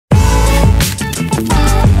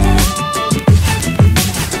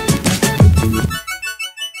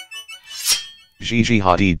Gigi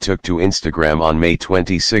Hadid took to Instagram on May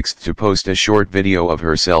 26 to post a short video of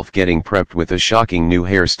herself getting prepped with a shocking new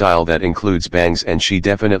hairstyle that includes bangs, and she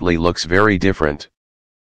definitely looks very different.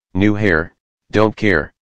 New hair, don't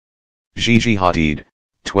care. Gigi Hadid,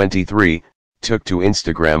 23, took to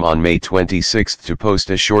Instagram on May 26 to post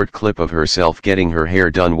a short clip of herself getting her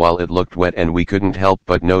hair done while it looked wet, and we couldn't help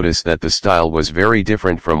but notice that the style was very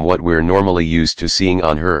different from what we're normally used to seeing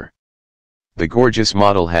on her. The gorgeous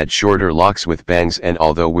model had shorter locks with bangs, and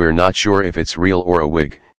although we're not sure if it's real or a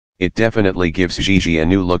wig, it definitely gives Gigi a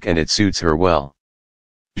new look and it suits her well.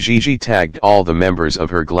 Gigi tagged all the members of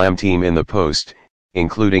her glam team in the post,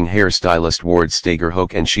 including hairstylist Ward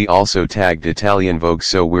Stagerhoek, and she also tagged Italian Vogue,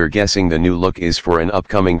 so we're guessing the new look is for an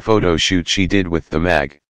upcoming photo shoot she did with the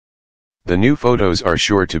mag. The new photos are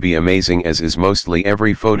sure to be amazing, as is mostly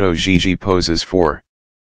every photo Gigi poses for.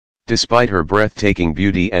 Despite her breathtaking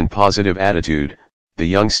beauty and positive attitude, the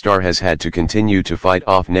young star has had to continue to fight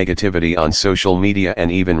off negativity on social media,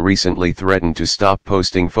 and even recently threatened to stop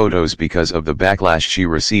posting photos because of the backlash she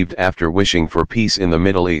received after wishing for peace in the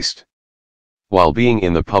Middle East. While being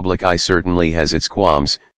in the public eye certainly has its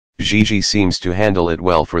qualms, Gigi seems to handle it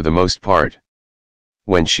well for the most part.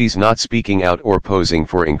 When she's not speaking out or posing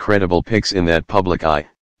for incredible pics in that public eye,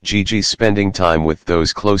 Gigi's spending time with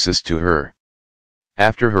those closest to her.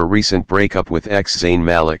 After her recent breakup with ex-Zayn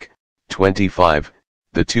Malik, 25,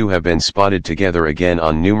 the two have been spotted together again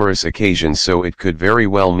on numerous occasions, so it could very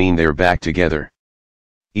well mean they're back together.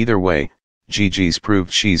 Either way, Gigi's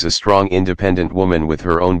proved she's a strong independent woman with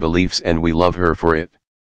her own beliefs, and we love her for it.